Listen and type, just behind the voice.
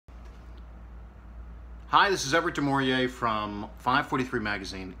Hi, this is Everett de Morier from 543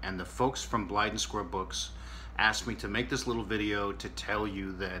 Magazine, and the folks from Blydyn Books asked me to make this little video to tell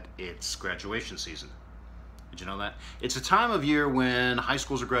you that it's graduation season. Did you know that? It's a time of year when high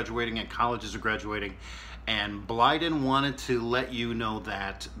schools are graduating and colleges are graduating, and Blydyn wanted to let you know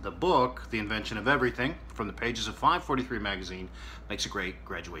that the book, The Invention of Everything, from the pages of 543 Magazine, makes a great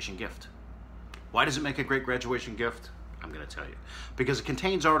graduation gift. Why does it make a great graduation gift? I'm going to tell you. Because it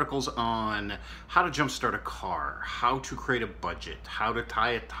contains articles on how to jumpstart a car, how to create a budget, how to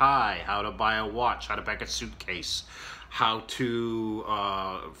tie a tie, how to buy a watch, how to pack a suitcase, how to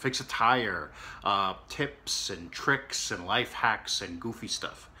fix a tire, tips and tricks and life hacks and goofy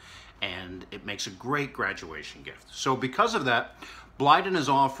stuff. And it makes a great graduation gift. So because of that, Blydyn is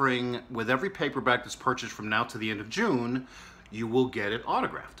offering, with every paperback that's purchased from now to the end of June, you will get it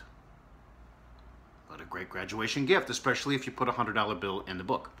autographed. What a great graduation gift, especially if you put a $100 bill in the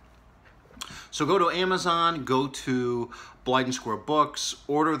book. So go to Amazon, go to Blydyn Books,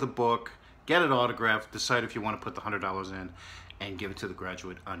 order the book, get it autographed, decide if you want to put the $100 in, and give it to the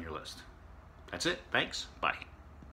graduate on your list. That's it. Thanks. Bye.